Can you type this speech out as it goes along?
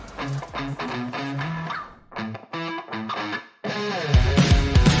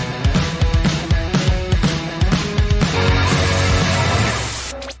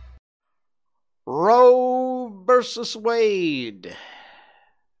Roe versus Wade.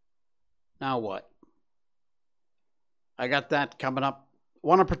 Now what? I got that coming up.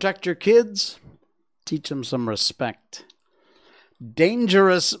 Want to protect your kids? Teach them some respect.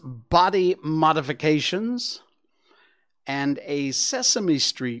 Dangerous body modifications. And a Sesame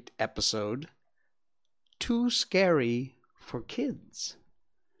Street episode. Too scary for kids.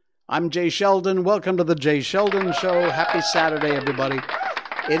 I'm Jay Sheldon. Welcome to the Jay Sheldon Show. Happy Saturday, everybody.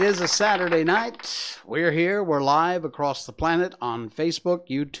 It is a Saturday night. We're here. We're live across the planet on Facebook,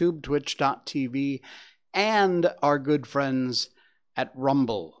 YouTube, Twitch.tv, and our good friends at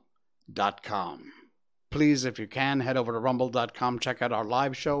Rumble.com. Please, if you can, head over to Rumble.com. Check out our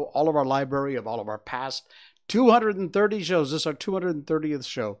live show, all of our library of all of our past 230 shows. This is our 230th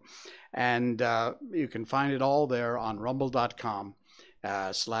show. And you can find it all there on Rumble.com.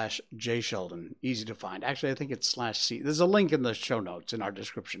 /J Sheldon. Easy to find. Actually, I think it's /C. There's a link in the show notes in our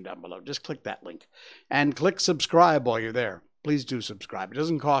description down below. Just click that link and click subscribe while you're there. Please do subscribe. It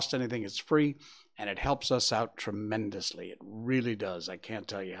doesn't cost anything. It's free and it helps us out tremendously. It really does. I can't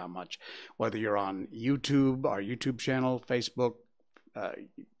tell you how much. Whether you're on YouTube, our YouTube channel, Facebook,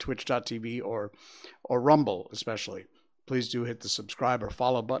 Twitch.tv, or Rumble especially. Please do hit the subscribe or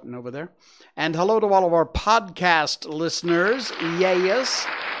follow button over there. And hello to all of our podcast listeners. Yes.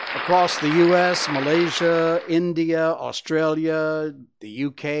 Across the U.S., Malaysia, India, Australia, the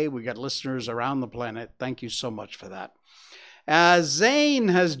UK. We got listeners around the planet. Thank you so much for that. Zane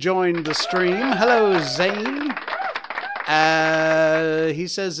has joined the stream. Hello, Zane. He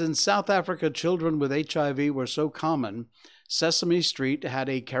says, in South Africa, children with HIV were so common. Sesame Street had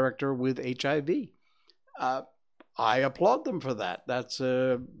a character with HIV. I applaud them for that.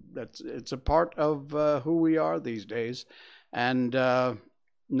 It's a part of who we are these days, and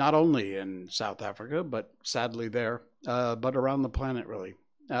not only in South Africa, but sadly there, but around the planet, really.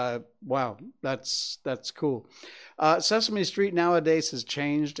 Wow, that's cool. Sesame Street nowadays has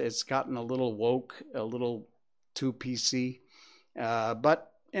changed. It's gotten a little woke, a little too PC,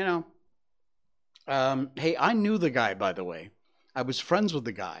 but you know. Hey, I knew the guy, by the way. I was friends with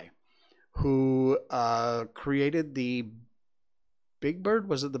the guy who created the Big Bird.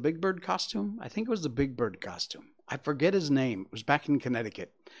 Was it the Big Bird costume? I think it was the Big Bird costume. I forget his name. It was back in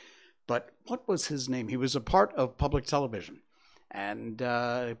Connecticut. But what was his name? He was a part of public television and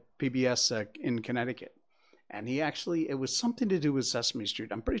PBS in Connecticut. And it was something to do with Sesame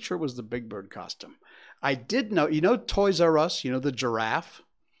Street. I'm pretty sure it was the Big Bird costume. I did know, Toys R Us, the giraffe?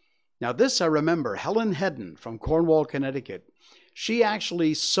 Now this I remember, Helen Hedden from Cornwall, Connecticut. She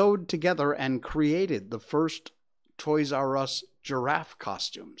actually sewed together and created the first Toys R Us giraffe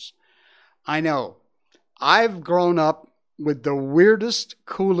costumes. I know. I've grown up with the weirdest,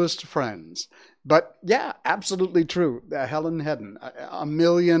 coolest friends. But yeah, absolutely true. Helen Hedden, a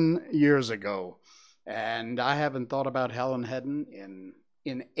million years ago. And I haven't thought about Helen Hedden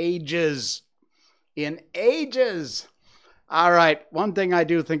in ages. In ages. All right, one thing I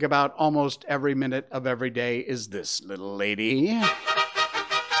do think about almost every minute of every day is this little lady.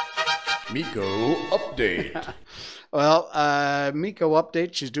 Miko update. Well, Miko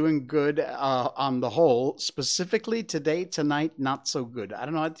update, she's doing good on the whole. Specifically today, tonight, not so good. I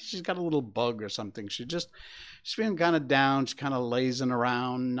don't know, I think she's got a little bug or something. She's feeling kind of down. She's kind of lazing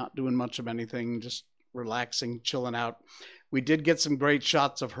around, not doing much of anything, just relaxing, chilling out. We did get some great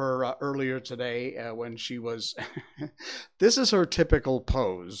shots of her earlier today when she was... This is her typical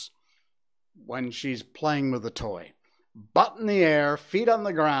pose when she's playing with a toy. Butt in the air, feet on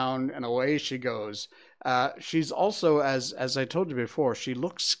the ground, and away she goes. She's also, as I told you before, she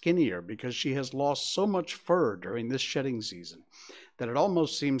looks skinnier because she has lost so much fur during this shedding season that it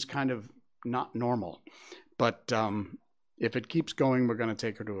almost seems kind of not normal. But... if it keeps going, we're going to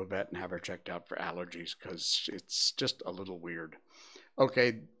take her to a vet and have her checked out for allergies because it's just a little weird.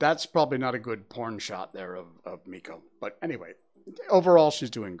 Okay, that's probably not a good porn shot there of Miko. But anyway, overall, she's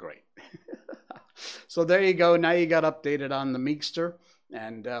doing great. So there you go. Now you got updated on the Meekster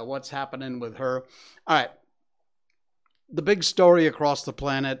and what's happening with her. All right. The big story across the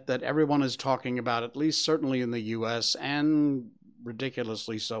planet that everyone is talking about, at least certainly in the U.S. and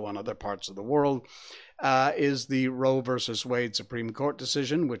ridiculously so in other parts of the world, is the Roe versus Wade Supreme Court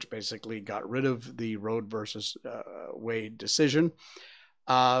decision, which basically got rid of the Roe versus Wade decision.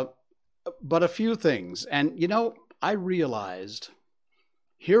 But a few things. And, I realized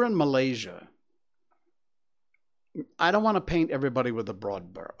here in Malaysia, I don't want to paint everybody with a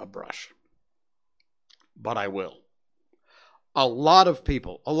broad brush, but I will. A lot of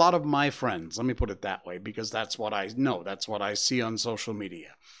people, a lot of my friends, let me put it that way, because that's what I know, that's what I see on social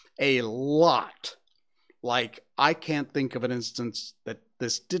media. A lot. Like, I can't think of an instance that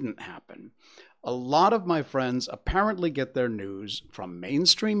this didn't happen. A lot of my friends apparently get their news from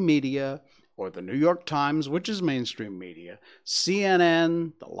mainstream media or the New York Times, which is mainstream media,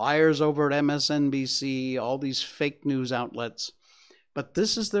 CNN, the liars over at MSNBC, all these fake news outlets. But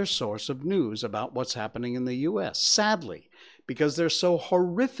this is their source of news about what's happening in the U.S., sadly, because they're so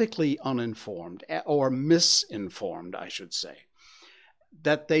horrifically uninformed, or misinformed, I should say,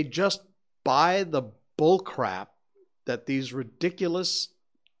 that they just buy the bull crap that these ridiculous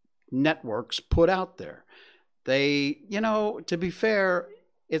networks put out there. They, to be fair,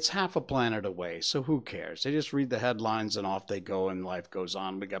 it's half a planet away, so who cares? They just read the headlines and off they go and life goes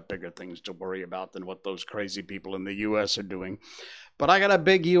on. We got bigger things to worry about than what those crazy people in the U.S. are doing. But I got a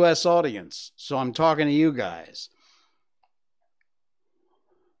big U.S. audience, so I'm talking to you guys.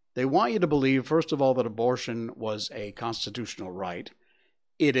 They want you to believe, first of all, that abortion was a constitutional right.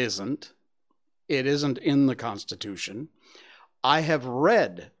 It isn't. It isn't in the Constitution. I have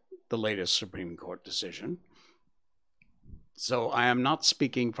read the latest Supreme Court decision, so I am not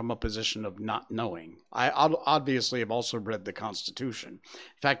speaking from a position of not knowing. I obviously have also read the Constitution.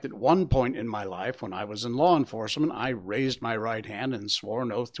 In fact, at one point in my life, when I was in law enforcement, I raised my right hand and swore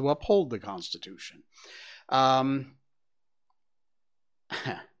an oath to uphold the Constitution.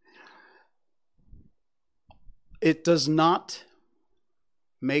 It does not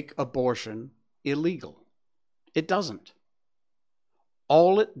make abortion illegal. It doesn't.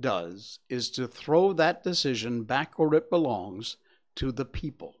 All it does is to throw that decision back where it belongs, to the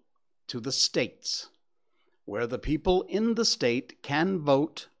people, to the states, where the people in the state can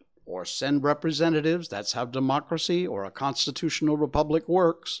vote or send representatives. That's how democracy or a constitutional republic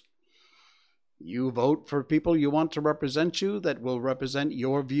works. You vote for people you want to represent you, that will represent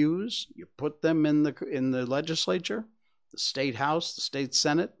your views. You put them in the legislature, the state house, the state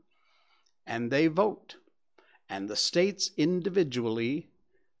senate, and they vote. And the states individually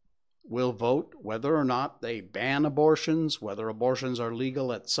will vote whether or not they ban abortions, whether abortions are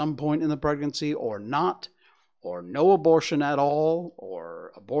legal at some point in the pregnancy or not, or no abortion at all,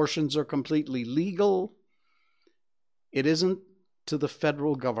 or abortions are completely legal. It isn't to the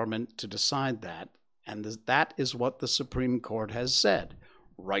federal government to decide that, and that is what the Supreme Court has said.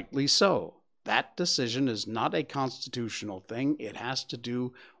 Rightly so. That decision is not a constitutional thing. It has to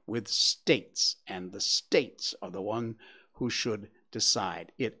do with states, and the states are the one who should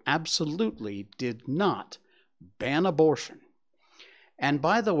decide. It absolutely did not ban abortion. And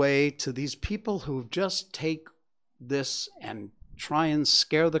by the way, to these people who just take this and try and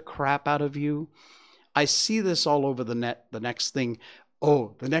scare the crap out of you, I see this all over the net. The next thing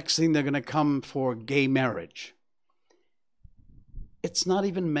they're going to come for gay marriage. It's not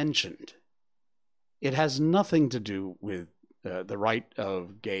even mentioned. It has nothing to do with the right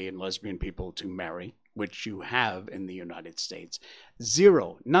of gay and lesbian people to marry, which you have in the United States.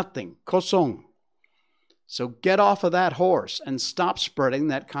 Zero, nothing, kosong. So get off of that horse and stop spreading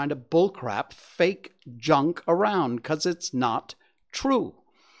that kind of bullcrap, fake junk around, because it's not true.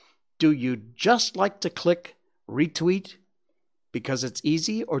 Do you just like to click retweet because it's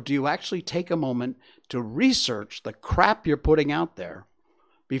easy, or do you actually take a moment to research the crap you're putting out there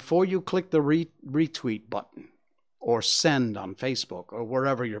before you click the retweet button or send on Facebook or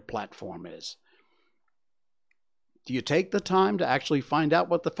wherever your platform is? Do you take the time to actually find out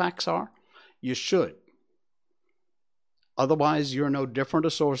what the facts are? You should. Otherwise, you're no different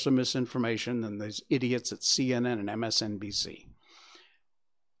a source of misinformation than these idiots at CNN and MSNBC.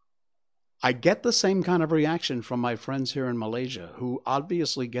 I get the same kind of reaction from my friends here in Malaysia, who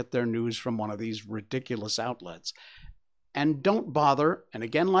obviously get their news from one of these ridiculous outlets and don't bother. And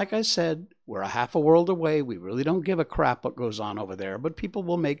again, like I said, we're a half a world away. We really don't give a crap what goes on over there, but people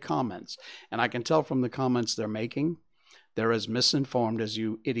will make comments. And I can tell from the comments they're making, they're as misinformed as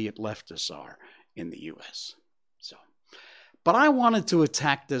you idiot leftists are in the U.S. But I wanted to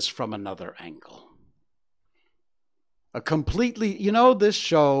attack this from another angle. This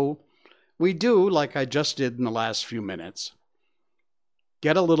show, we do, like I just did in the last few minutes,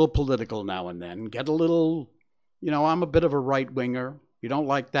 get a little political now and then, get a little, I'm a bit of a right-winger. You don't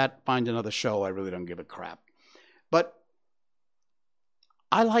like that, find another show. I really don't give a crap. But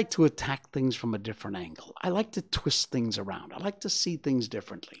I like to attack things from a different angle. I like to twist things around. I like to see things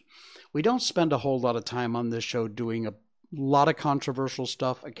differently. We don't spend a whole lot of time on this show doing a lot of controversial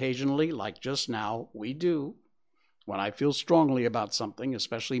stuff. Occasionally, like just now, we do. When I feel strongly about something,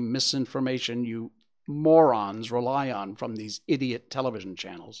 especially misinformation you morons rely on from these idiot television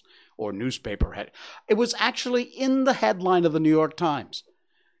channels or newspaper head. It was actually in the headline of the New York Times.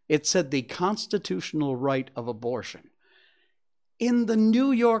 It said the constitutional right of abortion. In the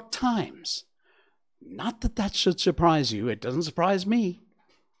New York Times. Not that that should surprise you. It doesn't surprise me.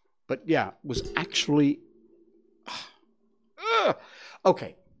 But yeah, it was actually...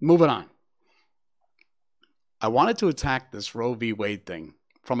 Okay, moving on. I wanted to attack this Roe v. Wade thing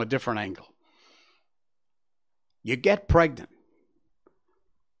from a different angle. You get pregnant.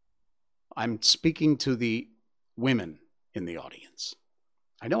 I'm speaking to the women in the audience.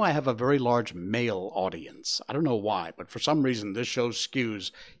 I know I have a very large male audience. I don't know why, but for some reason this show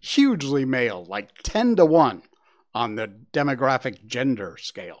skews hugely male, like 10-1 on the demographic gender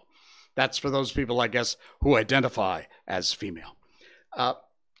scale. That's for those people, I guess, who identify as female.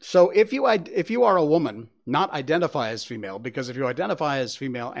 So if you are a woman, not identify as female, because if you identify as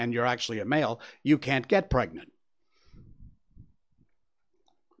female and you're actually a male, you can't get pregnant.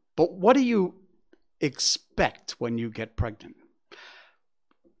 But what do you expect when you get pregnant?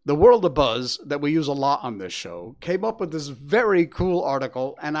 The World of Buzz, that we use a lot on this show, came up with this very cool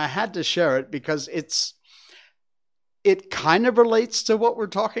article, and I had to share it because it kind of relates to what we're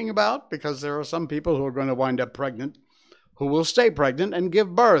talking about, because there are some people who are going to wind up pregnant, who will stay pregnant and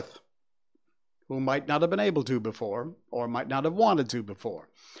give birth, who might not have been able to before, or might not have wanted to before.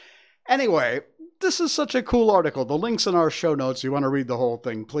 Anyway, this is such a cool article. The link's in our show notes. You want to read the whole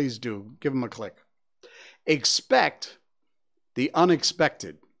thing, please do. Give them a click. Expect the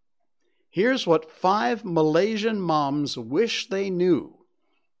unexpected. Here's what 5 Malaysian moms wish they knew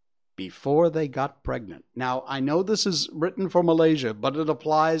before they got pregnant. Now, I know this is written for Malaysia, but it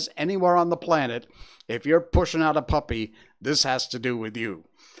applies anywhere on the planet. If you're pushing out a puppy, this has to do with you.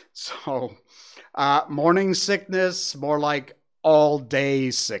 So, morning sickness, more like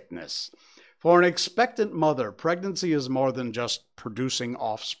all-day sickness. For an expectant mother, pregnancy is more than just producing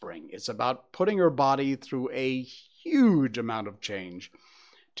offspring. It's about putting her body through a huge amount of change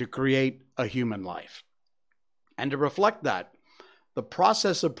to create a human life. And to reflect that, the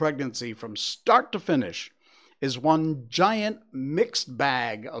process of pregnancy from start to finish is one giant mixed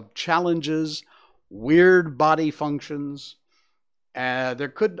bag of challenges, weird body functions.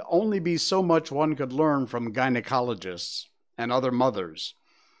 There could only be so much one could learn from gynecologists and other mothers.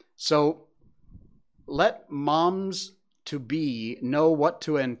 So let moms-to-be know what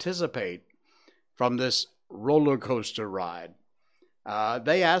to anticipate from this roller coaster ride.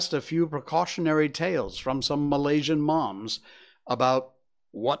 They asked a few precautionary tales from some Malaysian moms about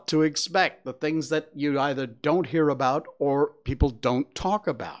what to expect, the things that you either don't hear about or people don't talk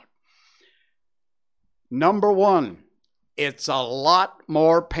about. Number 1, it's a lot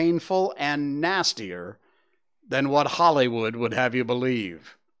more painful and nastier than what Hollywood would have you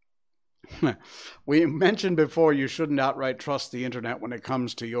believe. We mentioned before you shouldn't outright trust the internet when it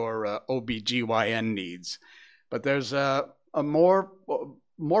comes to your OBGYN needs, but there's more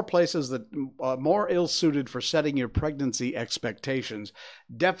places that are more ill-suited for setting your pregnancy expectations.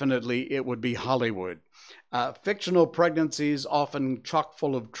 Definitely it would be Hollywood. Fictional pregnancies often chock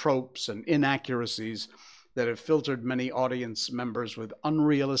full of tropes and inaccuracies that have filtered many audience members with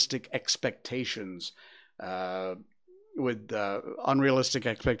unrealistic expectations, that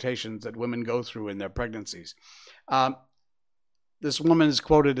women go through in their pregnancies. This woman is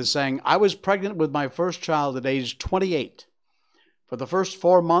quoted as saying, "I was pregnant with my first child at age 28. For the first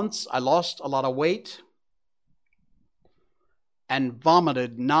 4 months, I lost a lot of weight and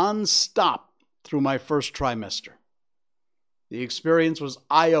vomited nonstop through my first trimester. The experience was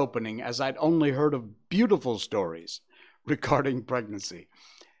eye-opening, as I'd only heard of beautiful stories regarding pregnancy."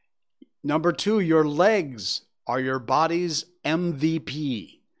 Number 2, your legs are your body's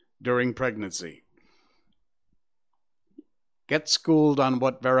MVP during pregnancy. Get schooled on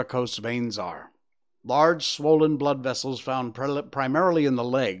what varicose veins are. Large swollen blood vessels found primarily in the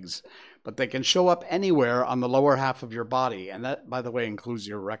legs, but they can show up anywhere on the lower half of your body, and that, by the way, includes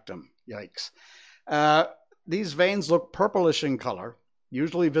your rectum. Yikes. These veins look purplish in color,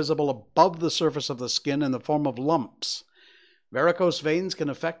 usually visible above the surface of the skin in the form of lumps. Varicose veins can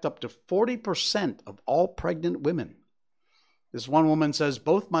affect up to 40% of all pregnant women. This one woman says,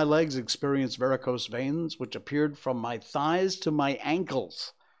 "Both my legs experienced varicose veins, which appeared from my thighs to my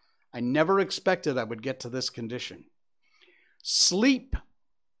ankles. I never expected I would get to this condition." Sleep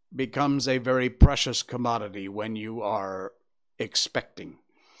becomes a very precious commodity when you are expecting.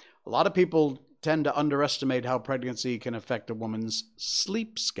 A lot of people tend to underestimate how pregnancy can affect a woman's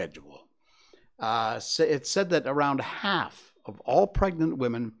sleep schedule. It's said that around half of all pregnant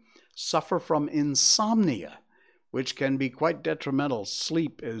women suffer from insomnia, which can be quite detrimental.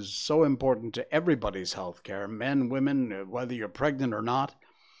 Sleep is so important to everybody's health care, men, women, whether you're pregnant or not.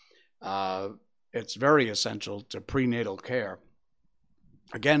 It's very essential to prenatal care.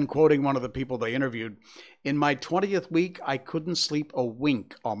 Again, quoting one of the people they interviewed, in my 20th week, I couldn't sleep a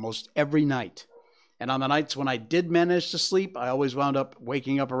wink almost every night. And on the nights when I did manage to sleep, I always wound up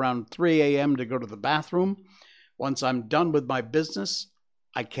waking up around 3 a.m. to go to the bathroom. Once I'm done with my business,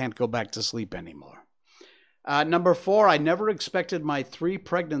 I can't go back to sleep anymore. Number 4, I never expected my 3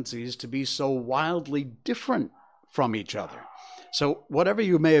 pregnancies to be so wildly different from each other. So whatever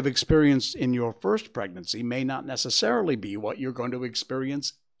you may have experienced in your first pregnancy may not necessarily be what you're going to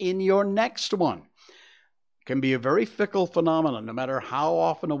experience in your next one. It can be a very fickle phenomenon. No matter how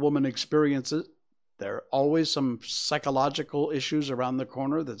often a woman experiences it, there are always some psychological issues around the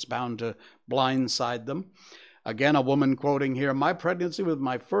corner that's bound to blindside them. Again, a woman quoting here, my pregnancy with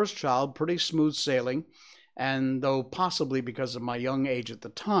my first child, pretty smooth sailing, and though possibly because of my young age at the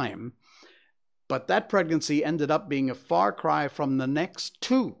time, but that pregnancy ended up being a far cry from the next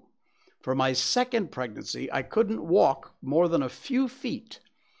 2. For my second pregnancy, I couldn't walk more than a few feet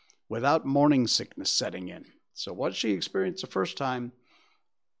without morning sickness setting in. So what she experienced the first time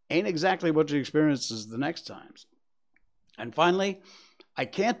ain't exactly what she experiences the next times. And finally, I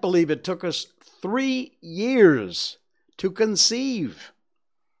can't believe it took us 3 years to conceive.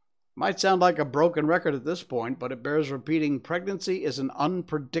 Might sound like a broken record at this point, but it bears repeating. Pregnancy is an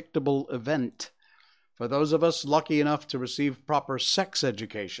unpredictable event. For those of us lucky enough to receive proper sex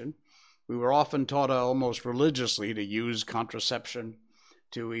education, we were often taught almost religiously to use contraception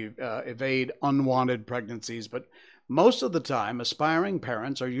to evade unwanted pregnancies. But most of the time, aspiring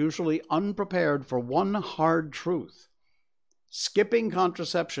parents are usually unprepared for one hard truth. Skipping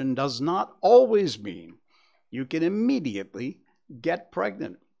contraception does not always mean you can immediately get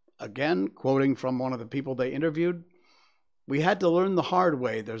pregnant. Again, quoting from one of the people they interviewed, we had to learn the hard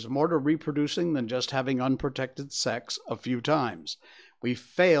way. There's more to reproducing than just having unprotected sex a few times. We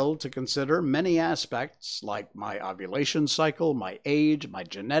failed to consider many aspects like my ovulation cycle, my age, my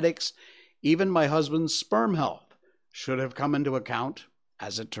genetics, even my husband's sperm health should have come into account,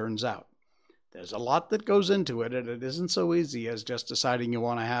 as it turns out. There's a lot that goes into it, and it isn't so easy as just deciding you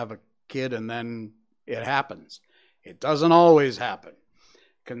want to have a kid and then it happens. It doesn't always happen.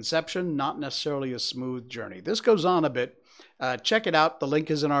 Conception, not necessarily a smooth journey. This goes on a bit. Check it out. The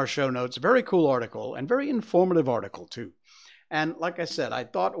link is in our show notes. Very cool article and very informative article too. And like I said, I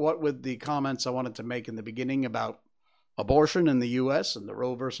thought what with the comments I wanted to make in the beginning about abortion in the U.S. and the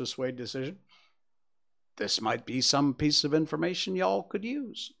Roe versus Wade decision, this might be some piece of information y'all could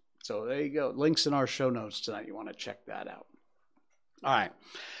use. So there you go. Links in our show notes tonight. You want to check that out. All right.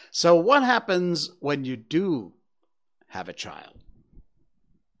 So what happens when you do have a child?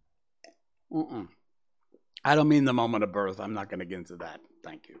 I don't mean the moment of birth. I'm not going to get into that.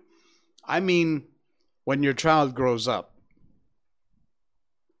 Thank you. I mean when your child grows up.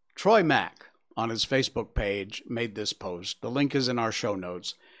 Troy Mack on his Facebook page made this post. The link is in our show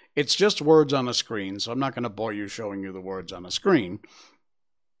notes. It's just words on a screen, so I'm not going to bore you showing you the words on a screen.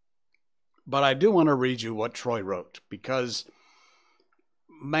 But I do want to read you what Troy wrote, because,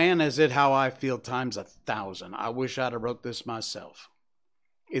 man, is it how I feel times 1,000. I wish I'd have wrote this myself.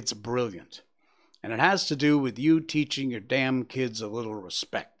 It's brilliant. And it has to do with you teaching your damn kids a little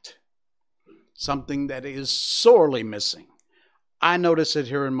respect. Something that is sorely missing. I notice it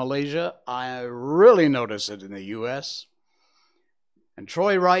here in Malaysia. I really notice it in the U.S. And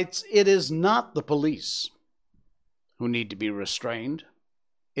Troy writes, it is not the police who need to be restrained.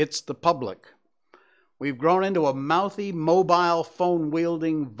 It's the public. We've grown into a mouthy, mobile,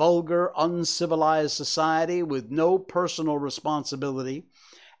 phone-wielding, vulgar, uncivilized society with no personal responsibility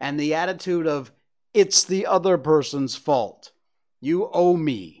and the attitude of, it's the other person's fault. You owe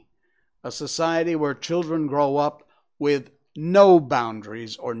me. A society where children grow up with no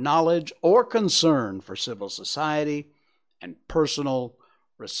boundaries or knowledge or concern for civil society and personal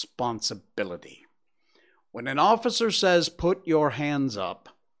responsibility. When an officer says, put your hands up,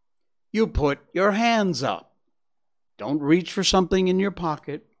 you put your hands up. Don't reach for something in your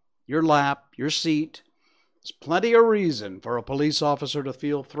pocket, your lap, your seat. There's plenty of reason for a police officer to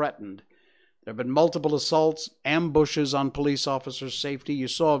feel threatened. There have been multiple assaults, ambushes on police officers' safety. You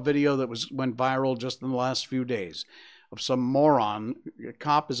saw a video that went viral just in the last few days of some moron. A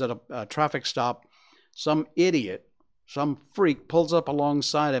cop is at a traffic stop. Some idiot, some freak pulls up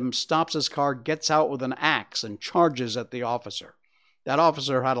alongside him, stops his car, gets out with an axe, and charges at the officer. That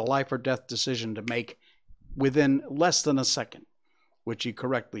officer had a life or death decision to make within less than a second, which he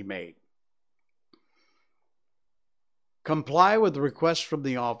correctly made. Comply with the request from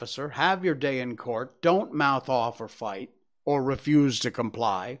the officer. Have your day in court. Don't mouth off or fight or refuse to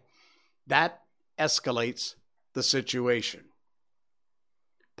comply. That escalates the situation.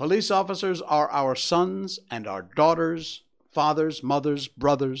 Police officers are our sons and our daughters, fathers, mothers,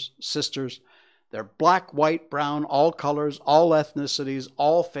 brothers, sisters. They're black, white, brown, all colors, all ethnicities,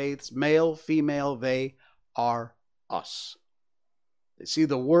 all faiths, male, female, they are us. They see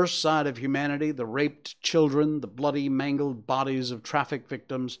the worst side of humanity, the raped children, the bloody, mangled bodies of traffic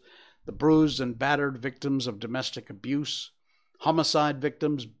victims, the bruised and battered victims of domestic abuse, homicide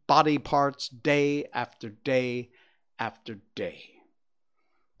victims, body parts, day after day after day.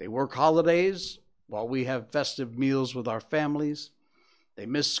 They work holidays while we have festive meals with our families. They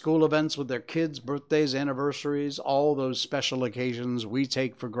miss school events with their kids, birthdays, anniversaries, all those special occasions we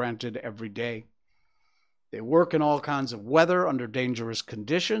take for granted every day. They work in all kinds of weather under dangerous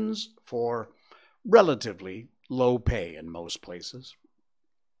conditions for relatively low pay in most places.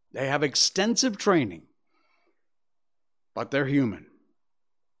 They have extensive training, but they're human.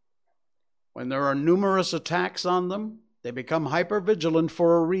 When there are numerous attacks on them, they become hypervigilant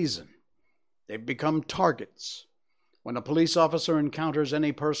for a reason. They become targets. When a police officer encounters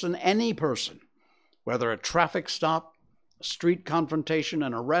any person, whether a traffic stop, a street confrontation,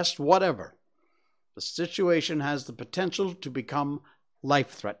 an arrest, whatever, the situation has the potential to become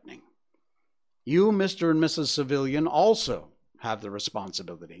life-threatening. You, Mr. and Mrs. Civilian, also have the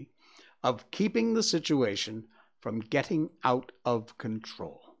responsibility of keeping the situation from getting out of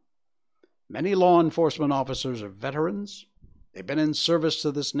control. Many law enforcement officers are veterans. They've been in service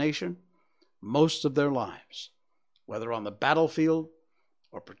to this nation most of their lives, whether on the battlefield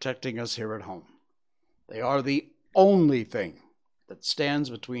or protecting us here at home. They are the only thing that stands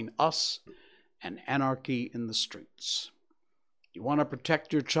between us and anarchy in the streets. You want to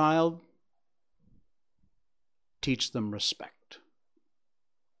protect your child? Teach them respect.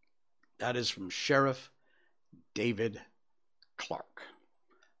 That is from Sheriff David Clark.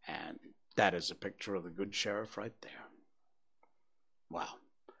 And that is a picture of the good sheriff right there. Wow.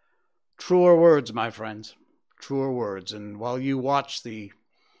 Truer words, my friends. Truer words. And while you watch the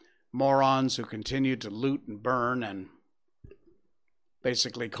morons who continue to loot and burn and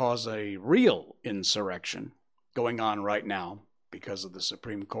basically cause a real insurrection going on right now because of the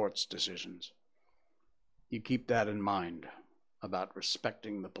Supreme Court's decisions, you keep that in mind about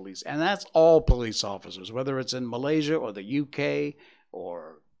respecting the police. And that's all police officers, whether it's in Malaysia or the UK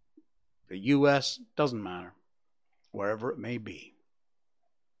or the US, doesn't matter, wherever it may be.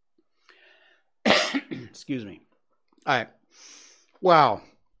 Excuse me. All right. Wow.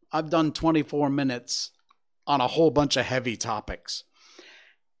 I've done 24 minutes on a whole bunch of heavy topics.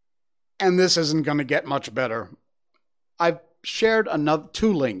 And this isn't going to get much better. I've shared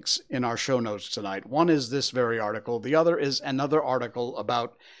two links in our show notes tonight. One is this very article. The other is another article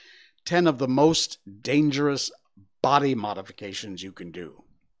about 10 of the most dangerous body modifications you can do.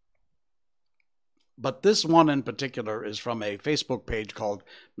 But this one in particular is from a Facebook page called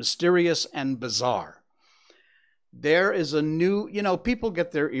Mysterious and Bizarre. There is a new, people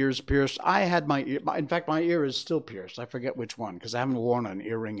get their ears pierced. I had my ear is still pierced. I forget which one because I haven't worn an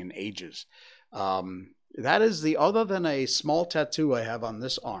earring in ages. That is other than a small tattoo I have on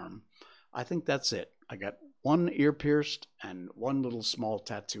this arm, I think that's it. I got one ear pierced and one little small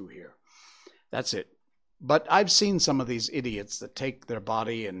tattoo here. That's it. But I've seen some of these idiots that take their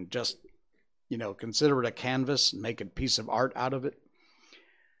body and just, consider it a canvas and make a piece of art out of it.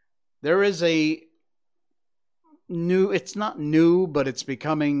 There is it's not new, but it's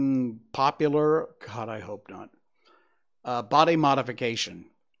becoming popular. God, I hope not. Body modification,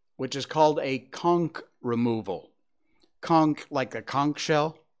 which is called a conch removal. Conch, like a conch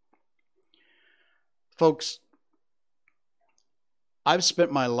shell. Folks, I've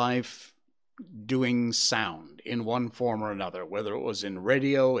spent my life doing sound in one form or another, whether it was in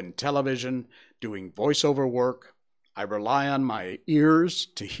radio and television, doing voiceover work. I rely on my ears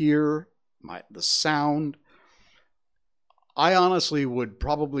to hear the sound. I honestly would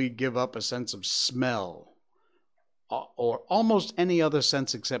probably give up a sense of smell or almost any other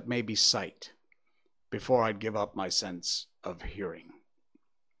sense except maybe sight before I'd give up my sense of hearing.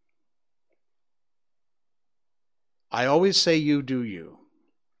 I always say you do you.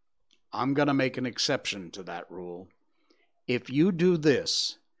 I'm going to make an exception to that rule. If you do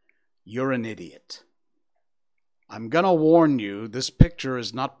this, you're an idiot. I'm going to warn you, this picture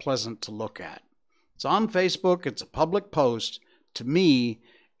is not pleasant to look at. It's on Facebook. It's a public post. To me,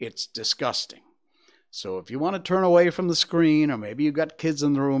 it's disgusting. So if you want to turn away from the screen, or maybe you've got kids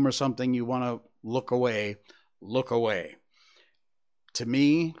in the room or something, you want to look away, look away. To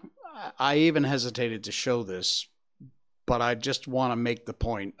me, I even hesitated to show this, but I just want to make the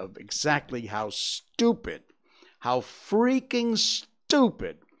point of exactly how stupid, how freaking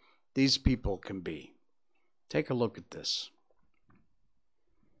stupid these people can be. Take a look at this.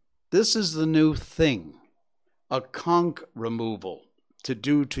 This is the new thing, a conch removal to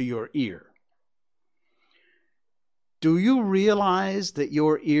do to your ear. Do you realize that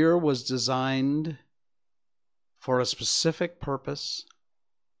your ear was designed for a specific purpose?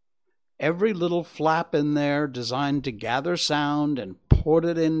 Every little flap in there designed to gather sound and put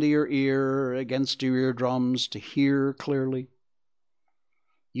it into your ear against your eardrums to hear clearly.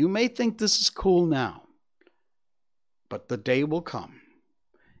 You may think this is cool now, but the day will come.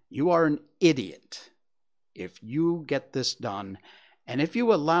 You are an idiot if you get this done, and if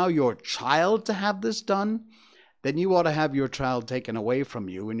you allow your child to have this done, then you ought to have your child taken away from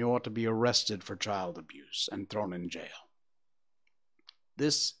you and you ought to be arrested for child abuse and thrown in jail.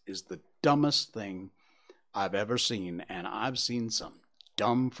 This is the dumbest thing I've ever seen, and I've seen some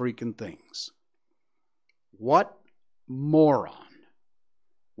dumb freaking things. What moron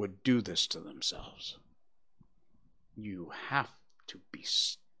would do this to themselves? You have to be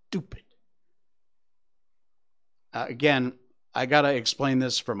stupid. Again, I got to explain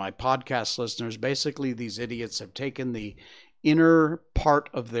this for my podcast listeners. Basically, these idiots have taken the inner part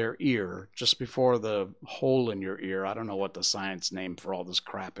of their ear, just before the hole in your ear. I don't know what the science name for all this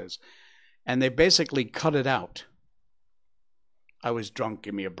crap is. And they basically cut it out. I was drunk,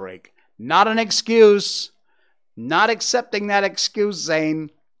 give me a break. Not an excuse. Not accepting that excuse,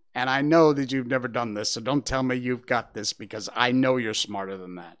 Zane. And I know that you've never done this, so don't tell me you've got this, because I know you're smarter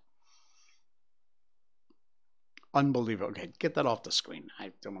than that. Unbelievable. Okay, get that off the screen.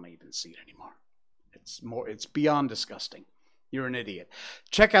 I don't want to even see it anymore. It's beyond disgusting. You're an idiot.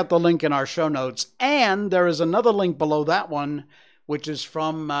 Check out the link in our show notes. And there is another link below that one, which is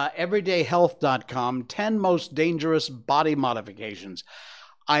from everydayhealth.com, 10 most dangerous body modifications.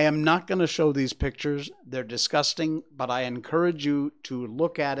 I am not going to show these pictures. They're disgusting, but I encourage you to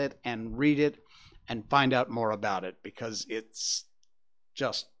look at it and read it and find out more about it, because it's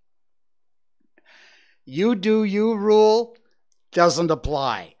just... You do you rule doesn't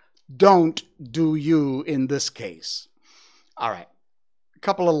apply. Don't do you in this case. All right. A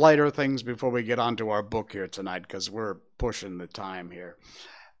couple of lighter things before we get on to our book here tonight, because we're pushing the time here.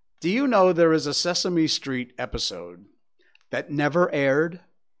 Do you know there is a Sesame Street episode that never aired?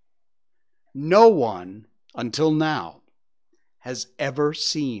 No one, until now, has ever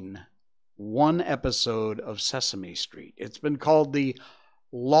seen one episode of Sesame Street. It's been called the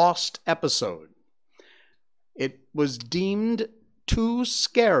Lost Episode. It was deemed too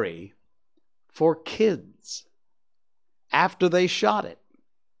scary for kids after they shot it.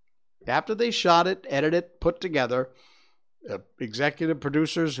 After they shot it, edited it, put together, executive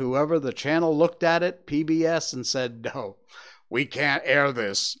producers, whoever, the channel looked at it, PBS, and said, no, we can't air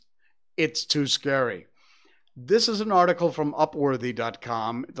this. It's too scary. This is an article from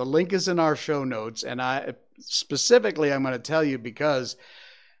Upworthy.com. The link is in our show notes, and I'm going to tell you because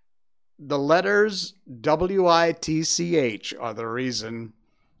the letters WITCH are the reason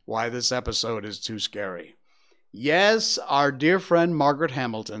why this episode is too scary. Yes, our dear friend Margaret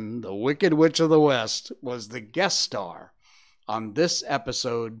Hamilton, the Wicked Witch of the West, was the guest star on this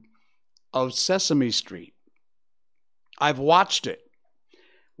episode of Sesame Street. I've watched it.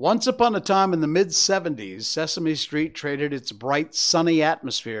 Once upon a time in the mid-'70s, Sesame Street traded its bright, sunny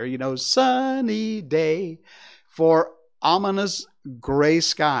atmosphere, sunny day, for ominous gray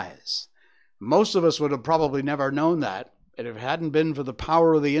skies. Most of us would have probably never known that if it hadn't been for the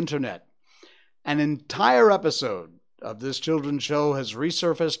power of the internet. An entire episode of this children's show has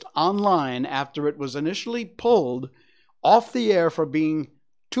resurfaced online after it was initially pulled off the air for being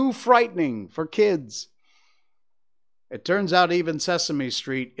too frightening for kids. It turns out even Sesame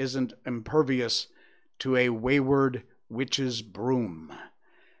Street isn't impervious to a wayward witch's broom.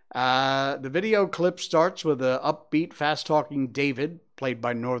 The video clip starts with an upbeat, fast-talking David, played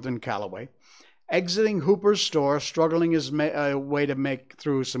by Northern Calloway, exiting Hooper's store, struggling his way to make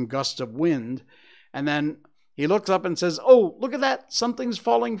through some gusts of wind. And then he looks up and says, oh, look at that. Something's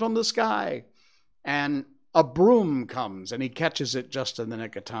falling from the sky. And a broom comes, and he catches it just in the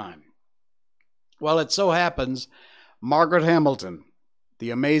nick of time. Well, it so happens Margaret Hamilton,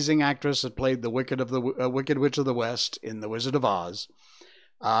 the amazing actress that played the Wicked Witch of the West in The Wizard of Oz,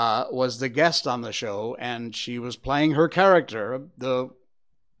 was the guest on the show, and she was playing her character, the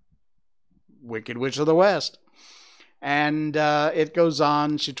Wicked Witch of the West. And it goes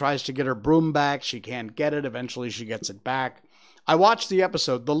on. She tries to get her broom back. She can't get it. Eventually she gets it back. I watched the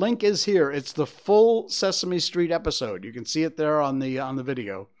episode. The link is here. It's the full Sesame Street episode. You can see it there on the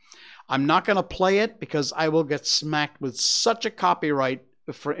video. I'm not going to play it because I will get smacked with such a copyright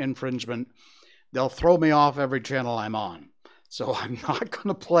for infringement. They'll throw me off every channel I'm on. So I'm not going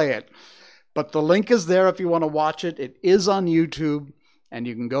to play it. But the link is there if you want to watch it. It is on YouTube. and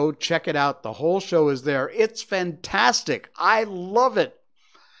you can go check it out. The whole show is there. It's fantastic. I love it.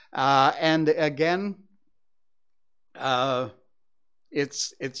 And again,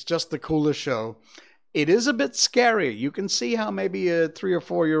 it's just the coolest show. It is a bit scary. You can see how maybe a 3 or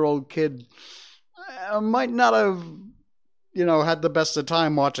 4 year old kid might not have, had the best of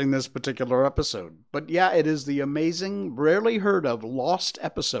time watching this particular episode. But yeah, it is the amazing, rarely heard of, lost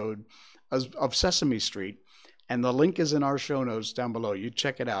episode of Sesame Street. And the link is in our show notes down below. You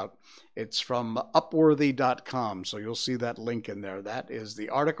check it out. It's from Upworthy.com. So you'll see that link in there. That is the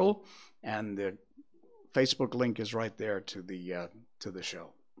article, and the Facebook link is right there to the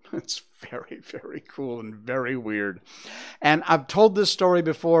show. It's very, very cool and very weird. And I've told this story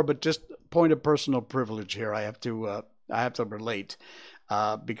before, but just point of personal privilege here. I have to relate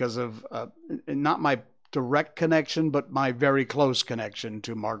because of not my direct connection, but my very close connection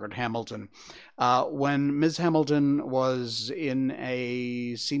to Margaret Hamilton. When Ms. Hamilton was in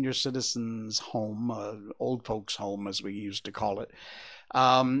a senior citizens home, old folks home, as we used to call it,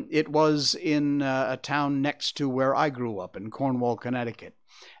 it was in a town next to where I grew up in Cornwall, Connecticut.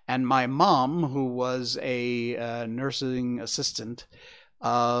 And my mom, who was a nursing assistant,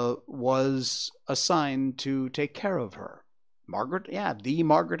 was assigned to take care of her. Margaret, yeah, the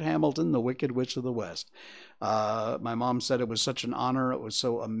Margaret Hamilton, the Wicked Witch of the West. My mom said it was such an honor. It was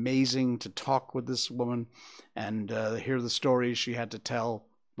so amazing to talk with this woman and hear the stories she had to tell,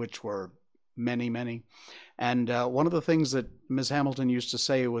 which were many, many. And one of the things that Ms. Hamilton used to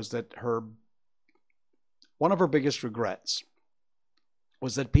say was that one of her biggest regrets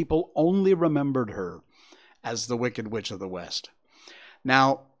was that people only remembered her as the Wicked Witch of the West.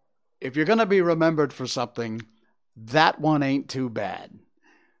 Now, if you're going to be remembered for something, that one ain't too bad.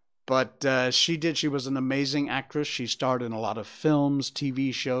 But she was an amazing actress. She starred in a lot of films,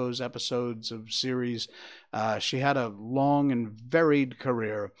 TV shows, episodes of series. She had a long and varied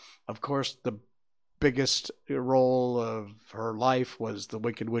career. Of course, the biggest role of her life was the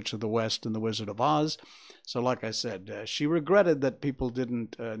Wicked Witch of the West and the Wizard of Oz. So like I said, she regretted that people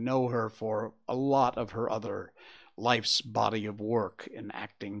didn't know her for a lot of her other life's body of work in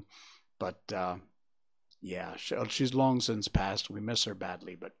acting. But yeah, she's long since passed. We miss her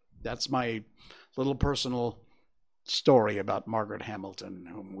badly, but that's my little personal story about Margaret Hamilton,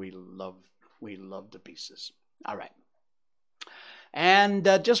 whom we love to pieces. All right. And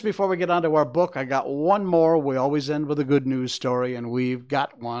just before we get on to our book, I got one more. We always end with a good news story, and we've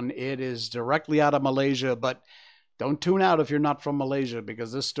got one. It is directly out of Malaysia, but don't tune out if you're not from Malaysia,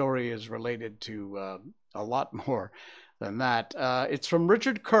 because this story is related to a lot more than that. It's from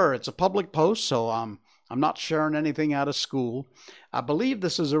Richard Kerr. It's a public post, so I'm not sharing anything out of school. I believe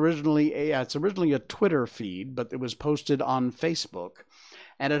this is originally a Twitter feed, but it was posted on Facebook.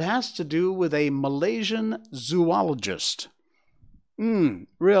 And it has to do with a Malaysian zoologist.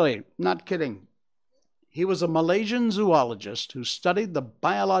 Really, not kidding. He was a Malaysian zoologist who studied the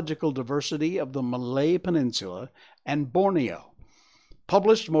biological diversity of the Malay Peninsula and Borneo.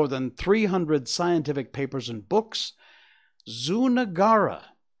 Published more than 300 scientific papers and books, Zoo Negara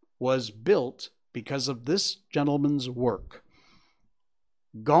was built because of this gentleman's work.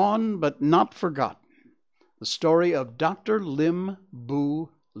 Gone but not forgotten. The story of Dr. Lim Bu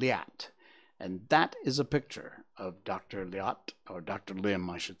Liat. And that is a picture of Dr. Liat, or Dr. Lim,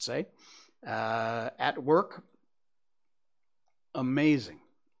 I should say, at work. Amazing.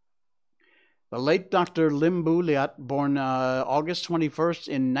 The late Dr. Lim Bu Liat, born August 21st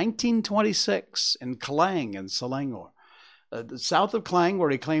in 1926 in Klang in Selangor. The south of Klang,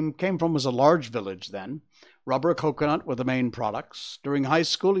 where he came from, was a large village then. Rubber, coconut were the main products. During high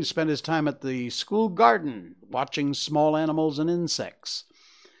school, he spent his time at the school garden, watching small animals and insects.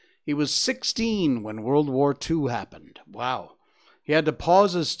 He was 16 when World War II happened. Wow. He had to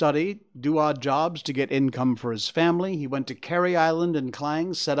pause his study, do odd jobs to get income for his family. He went to Carey Island in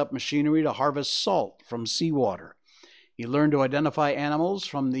Klang, set up machinery to harvest salt from seawater. He learned to identify animals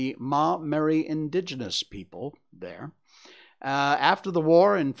from the Ma Meri indigenous people there. After the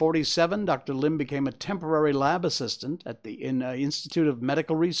war in 1947, Dr. Lim became a temporary lab assistant at the Institute of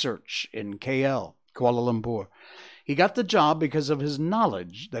Medical Research in KL, Kuala Lumpur. He got the job because of his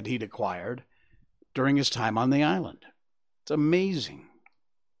knowledge that he'd acquired during his time on the island. It's amazing.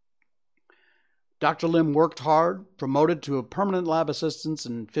 Dr. Lim worked hard, promoted to a permanent lab assistant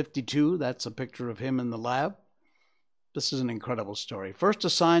in 1952. That's a picture of him in the lab. This is an incredible story. First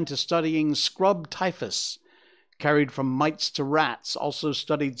assigned to studying scrub typhus, carried from mites to rats, also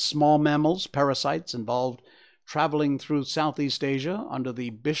studied small mammals, parasites, involved traveling through Southeast Asia under the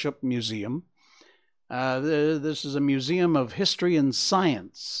Bishop Museum. This is a museum of history and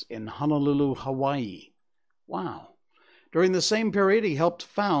science in Honolulu, Hawaii. Wow. During the same period, he helped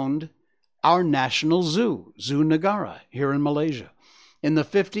found our national zoo, Zoo Negara, here in Malaysia. In the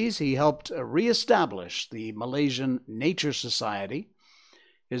 50s, he helped reestablish the Malaysian Nature Society.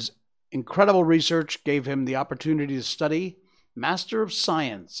 His incredible research gave him the opportunity to study Master of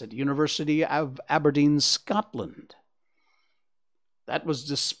Science at University of Aberdeen, Scotland. That was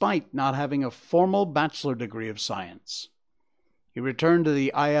despite not having a formal bachelor degree of science. He returned to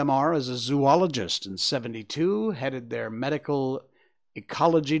the IMR as a zoologist in 1972, headed their medical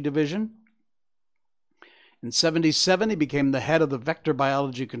ecology division. In 1977, he became the head of the Vector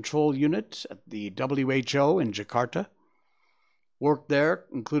Biology Control Unit at the WHO in Jakarta. Worked there,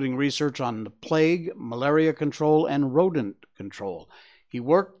 including research on the plague, malaria control, and rodent control. He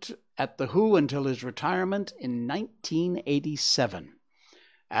worked at the WHO until his retirement in 1987.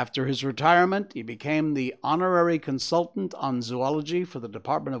 After his retirement, he became the honorary consultant on zoology for the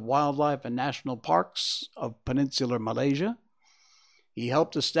Department of Wildlife and National Parks of Peninsular Malaysia. He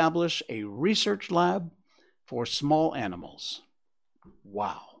helped establish a research lab for small animals.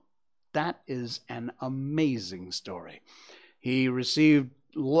 Wow, that is an amazing story. He received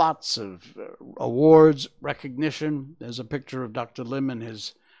lots of awards, recognition. There's a picture of Dr. Lim in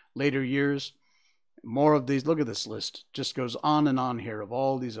his later years. More of these. Look at this list. Just goes on and on here of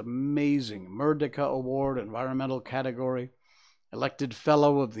all these amazing Merdeka Award, environmental category, elected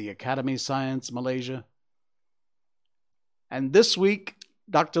fellow of the Academy Science Malaysia. And this week,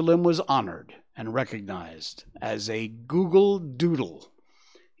 Dr. Lim was honored and recognized as a Google Doodle.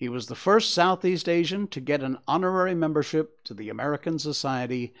 He was the first Southeast Asian to get an honorary membership to the American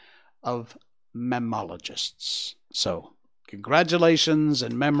Society of Mammalogists. So, congratulations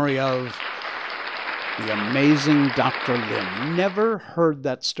in memory of the amazing Dr. Lim. Never heard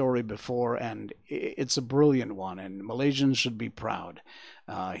that story before, and it's a brilliant one, and Malaysians should be proud.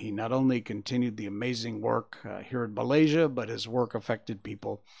 He not only continued the amazing work here in Malaysia, but his work affected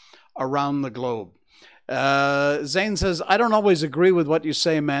people around the globe. Zane says, I don't always agree with what you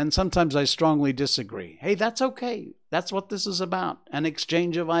say, man. Sometimes I strongly disagree. Hey, that's okay. That's what this is about, an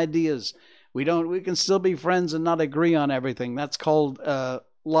exchange of ideas. We can still be friends and not agree on everything. That's called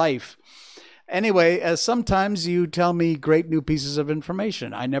life. Anyway, sometimes you tell me great new pieces of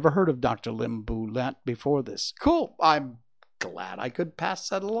information. I never heard of Dr. Lim Boulat before this. Cool. I'm glad I could pass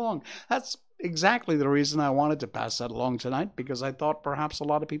that along. That's exactly the reason I wanted to pass that along tonight, because I thought perhaps a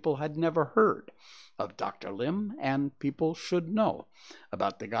lot of people had never heard of Dr. Lim, and people should know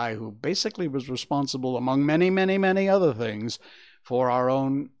about the guy who basically was responsible, among many, many, many other things, for our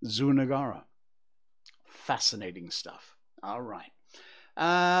own Zoo Negara. Fascinating stuff. All right.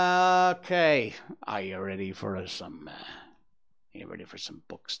 Okay. Are you ready for some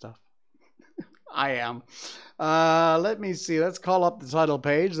book stuff? I am. Let me see. Let's call up the title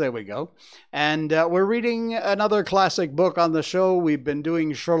page. There we go. And we're reading another classic book on the show. We've been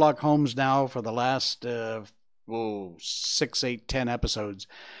doing Sherlock Holmes now for the last 6, 8, 10 episodes,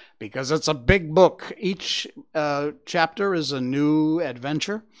 because it's a big book. Each chapter is a new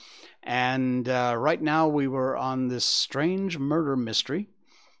adventure. And right now we were on this strange murder mystery,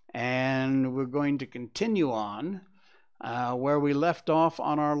 and we're going to continue on where we left off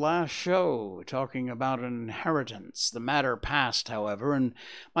on our last show, talking about an inheritance. The matter passed, however, and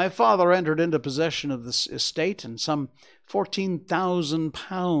my father entered into possession of this estate and some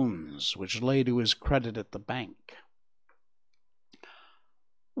 £14,000, which lay to his credit at the bank.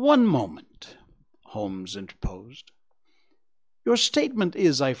 "One moment," Holmes interposed. "Your statement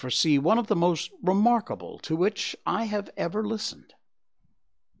is, I foresee, one of the most remarkable to which I have ever listened.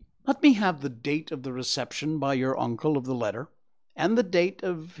 Let me have the date of the reception by your uncle of the letter, and the date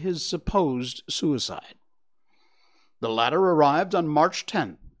of his supposed suicide." "The latter arrived on March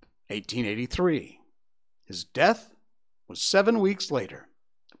 10th, 1883. His death was 7 weeks later,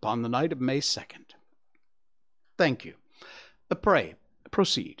 upon the night of May 2nd. "Thank you. Pray,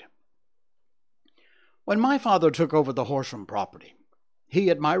 proceed." "When my father took over the Horsham property, he,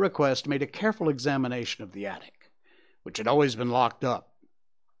 at my request, made a careful examination of the attic, which had always been locked up.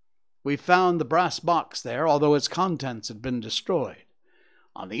 We found the brass box there, although its contents had been destroyed.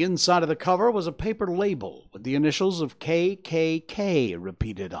 On the inside of the cover was a paper label with the initials of KKK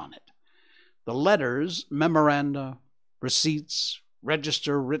repeated on it. The letters, memoranda, receipts,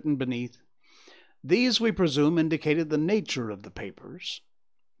 register written beneath. These, we presume, indicated the nature of the papers,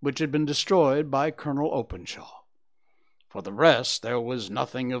 which had been destroyed by Colonel Openshaw. For the rest, there was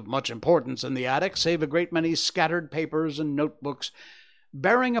nothing of much importance in the attic, save a great many scattered papers and notebooks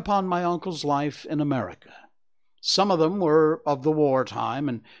bearing upon my uncle's life in America. Some of them were of the war time,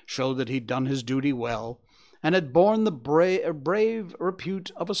 and showed that he'd done his duty well, and had borne the brave repute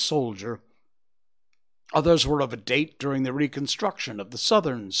of a soldier. Others were of a date during the Reconstruction of the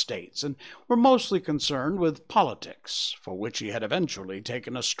southern states and were mostly concerned with politics, for which he had eventually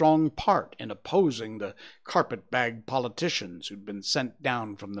taken a strong part in opposing the carpetbag politicians who'd been sent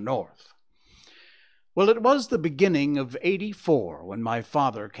down from the north. Well, it was the beginning of '84 when my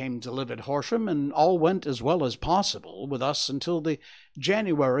father came to live at Horsham, and all went as well as possible with us until the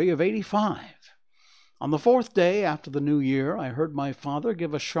January of '85. On the fourth day after the new year, I heard my father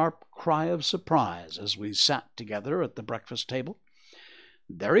give a sharp cry of surprise as we sat together at the breakfast table.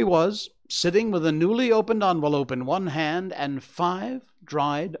 There he was, sitting with a newly opened envelope in one hand and 5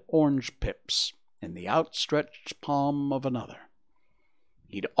 dried orange pips in the outstretched palm of another.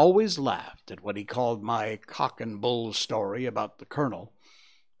 He'd always laughed at what he called my cock and bull story about the colonel,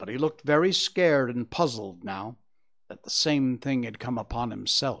 but he looked very scared and puzzled now that the same thing had come upon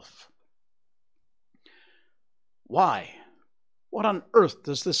himself. "Why, what on earth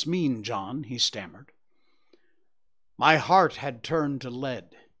does this mean, John?" he stammered. My heart had turned to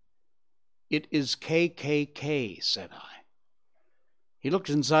lead. "It is KKK, said I. He looked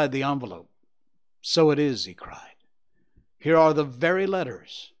inside the envelope. "So it is," he cried. "Here are the very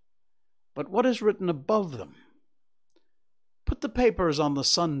letters. But what is written above them?" "Put the papers on the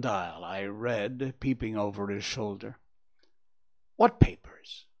sundial," I read, peeping over his shoulder. "What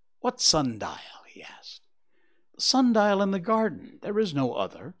papers? What sundial?" he asked. "The sundial in the garden. There is no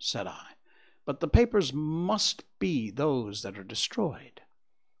other," said I. "But the papers must be those that are destroyed."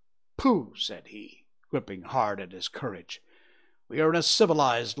 "Pooh," said he, gripping hard at his courage. "We are in a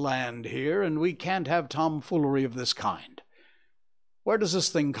civilized land here, and we can't have tomfoolery of this kind. Where does this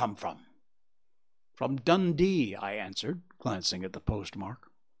thing come from?" "From Dundee," I answered, glancing at the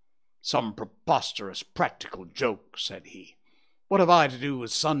postmark. "Some preposterous practical joke," said he. "What have I to do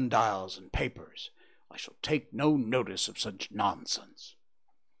with sundials and papers? I shall take no notice of such nonsense."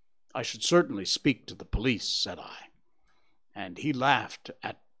 "I should certainly speak to the police," said I. And he laughed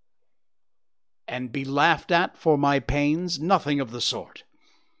at. "And be laughed at for my pains? Nothing of the sort."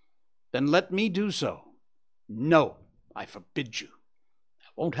 "Then let me do so." "No, I forbid you. I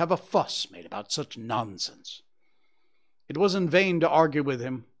won't have a fuss made about such nonsense." It was in vain to argue with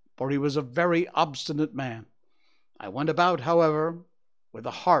him, for he was a very obstinate man. I went about, however, with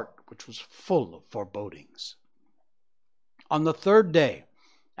a heart which was full of forebodings. On the third day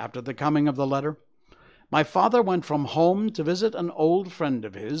after the coming of the letter, my father went from home to visit an old friend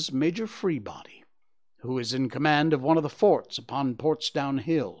of his, Major Freebody, who is in command of one of the forts upon Portsdown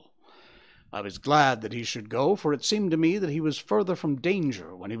Hill. I was glad that he should go, for it seemed to me that he was further from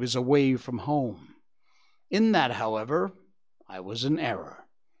danger when he was away from home. In that, however, I was in error.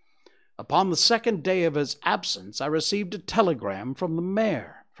 Upon the second day of his absence, I received a telegram from the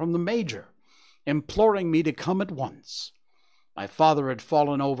Major, imploring me to come at once. My father had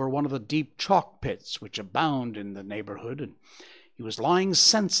fallen over one of the deep chalk pits which abound in the neighborhood, and he was lying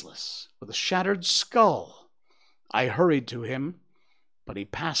senseless, with a shattered skull. I hurried to him, but he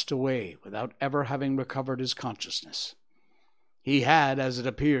passed away without ever having recovered his consciousness. He had, as it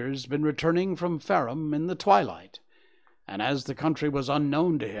appears, been returning from Fareham in the twilight, and as the country was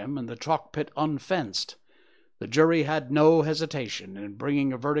unknown to him and the chalk pit unfenced, the jury had no hesitation in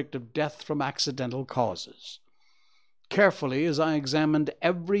bringing a verdict of death from accidental causes. Carefully as I examined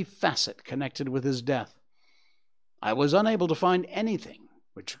every facet connected with his death, I was unable to find anything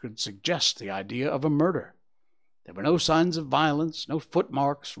which could suggest the idea of a murder. There were no signs of violence, no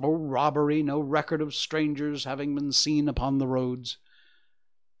footmarks, no robbery, no record of strangers having been seen upon the roads.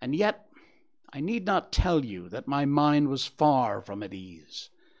 And yet I need not tell you that my mind was far from at ease,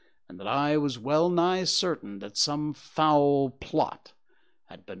 and that I was well nigh certain that some foul plot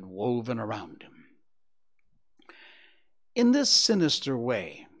had been woven around him. In this sinister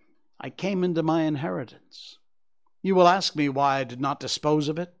way, I came into my inheritance. You will ask me why I did not dispose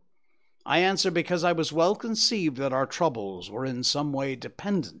of it. I answer because I was well conceived that our troubles were in some way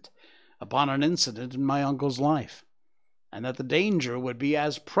dependent upon an incident in my uncle's life, and that the danger would be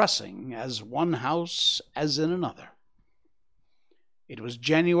as pressing as one house as in another. It was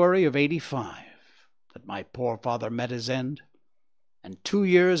January of '85 that my poor father met his end, and 2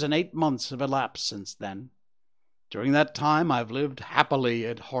 years and 8 months have elapsed since then. During that time I've lived happily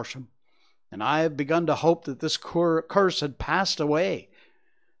at Horsham, and I have begun to hope that this curse had passed away,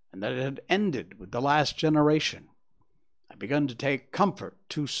 and that it had ended with the last generation. I begun to take comfort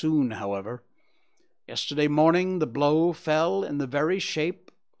too soon, however. Yesterday morning the blow fell in the very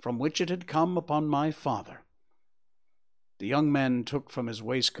shape from which it had come upon my father. The young man took from his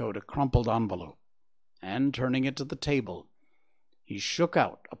waistcoat a crumpled envelope, and, turning it to the table, he shook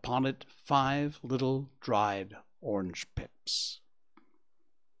out upon it 5 little dried orange pips.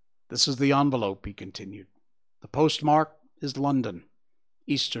 This is the envelope," he continued. "The postmark is London,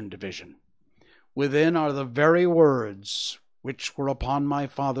 Eastern Division. Within are the very words which were upon my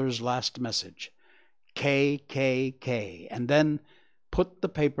father's last message, KKK, and then put the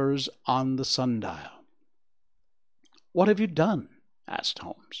papers on the sundial." "What have you done?" asked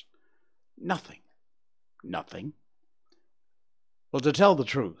Holmes. "Nothing." "Nothing?" "Well, to tell the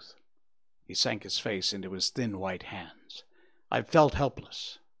truth," he sank his face into his thin white hands, "I felt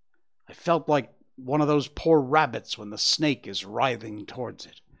helpless. I felt like one of those poor rabbits when the snake is writhing towards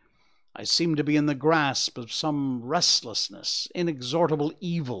it. I seemed to be in the grasp of some restlessness, inexorable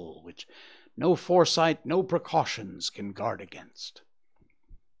evil, which no foresight, no precautions can guard against."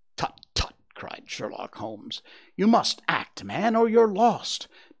 "Tut, tut," cried Sherlock Holmes. "You must act, man, or you're lost.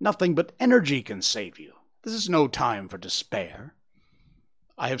 Nothing but energy can save you. This is no time for despair."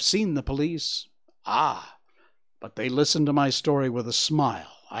 "I have seen the police." "Ah, but they listened to my story with a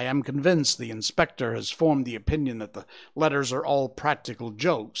smile. I am convinced the inspector has formed the opinion that the letters are all practical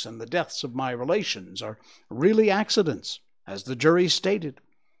jokes, and the deaths of my relations are really accidents, as the jury stated,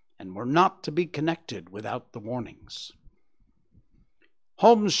 and were not to be connected without the warnings."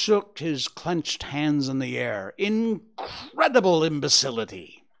 Holmes shook his clenched hands in the air. "Incredible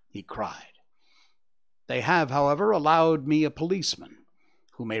imbecility!" he cried. "They have, however, allowed me a policeman,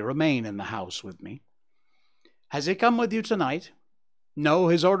 who may remain in the house with me." "Has he come with you tonight?" "No,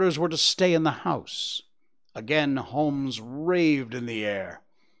 his orders were to stay in the house." Again Holmes raved in the air.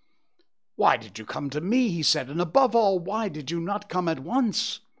 "Why did you come to me?" he said, "and above all, why did you not come at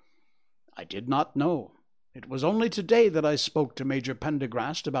once?" "I did not know. It was only today that I spoke to Major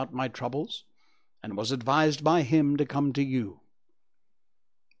Pendergrast about my troubles, and was advised by him to come to you."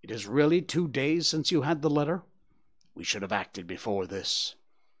 "It is really 2 days since you had the letter?" "We should have acted before this."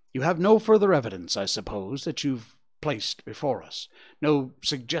 "You have no further evidence, I suppose, that you've placed before us? No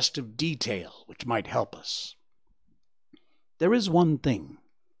suggestive detail which might help us?" "There is one thing,"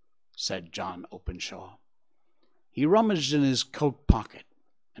 said John Openshaw. He rummaged in his coat pocket,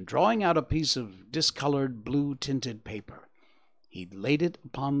 and drawing out a piece of discolored blue-tinted paper, he laid it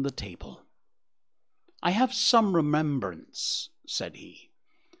upon the table. "I have some remembrance," said he,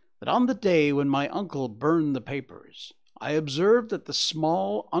 "that on the day when my uncle burned the papers, I observed that the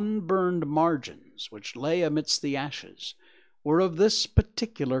small unburned margins which lay amidst the ashes were of this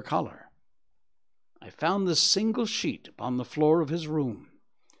particular color. I found this single sheet upon the floor of his room,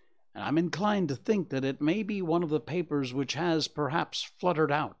 and I'm inclined to think that it may be one of the papers which has perhaps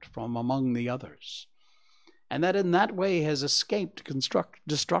fluttered out from among the others, and that in that way has escaped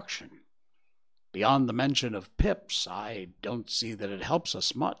destruction. Beyond the mention of Pip's, I don't see that it helps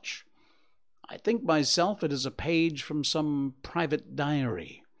us much. I think myself it is a page from some private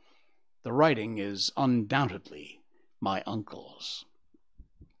diary. The writing is undoubtedly my uncle's."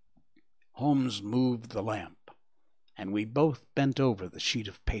 Holmes moved the lamp, and we both bent over the sheet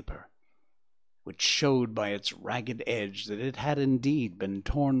of paper, which showed by its ragged edge that it had indeed been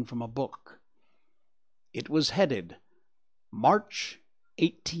torn from a book. It was headed March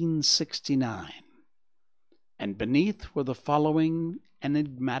 1869, and beneath were the following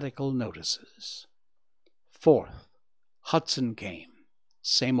enigmatical notices: 4th, Hudson came,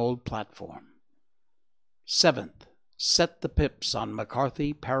 same old platform. 7th, set the pips on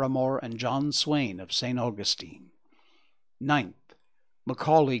McCarthy, Paramore, and John Swain of St. Augustine. 9th,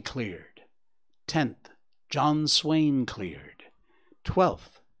 Macaulay cleared. 10th, John Swain cleared.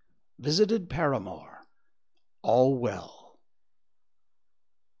 12th, visited Paramore. All well.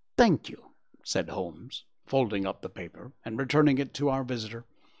 "Thank you," said Holmes, folding up the paper and returning it to our visitor.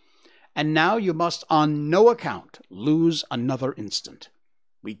 "And now you must on no account lose another instant.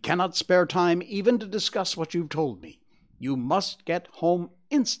 We cannot spare time even to discuss what you've told me. You must get home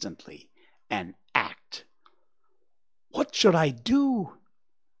instantly and act." "What should I do?"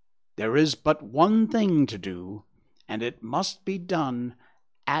 "There is but one thing to do, and it must be done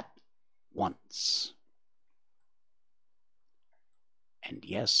at once." And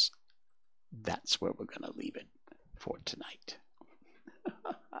yes, that's where we're going to leave it for tonight.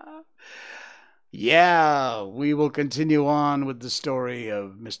 Yeah, we will continue on with the story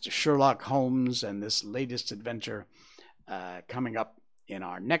of Mr. Sherlock Holmes and this latest adventure coming up in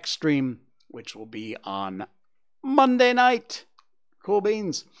our next stream, which will be on Monday night. Cool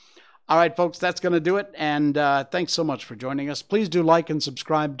beans. All right, folks, that's going to do it. And thanks so much for joining us. Please do like and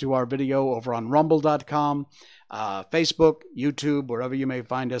subscribe to our video over on rumble.com, Facebook, YouTube, wherever you may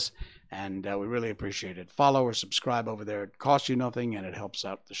find us. And we really appreciate it. Follow or subscribe over there. It costs you nothing, and it helps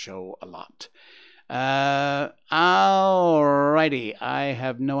out the show a lot. All righty. I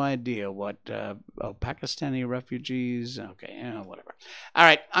have no idea what. Pakistani refugees. Okay, whatever. All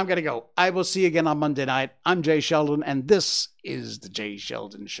right, I'm going to go. I will see you again on Monday night. I'm Jay Sheldon, and this is The Jay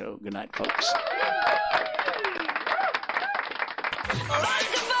Sheldon Show. Good night, folks.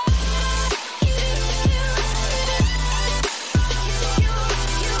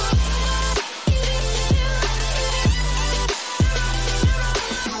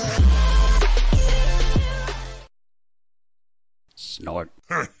 Snort.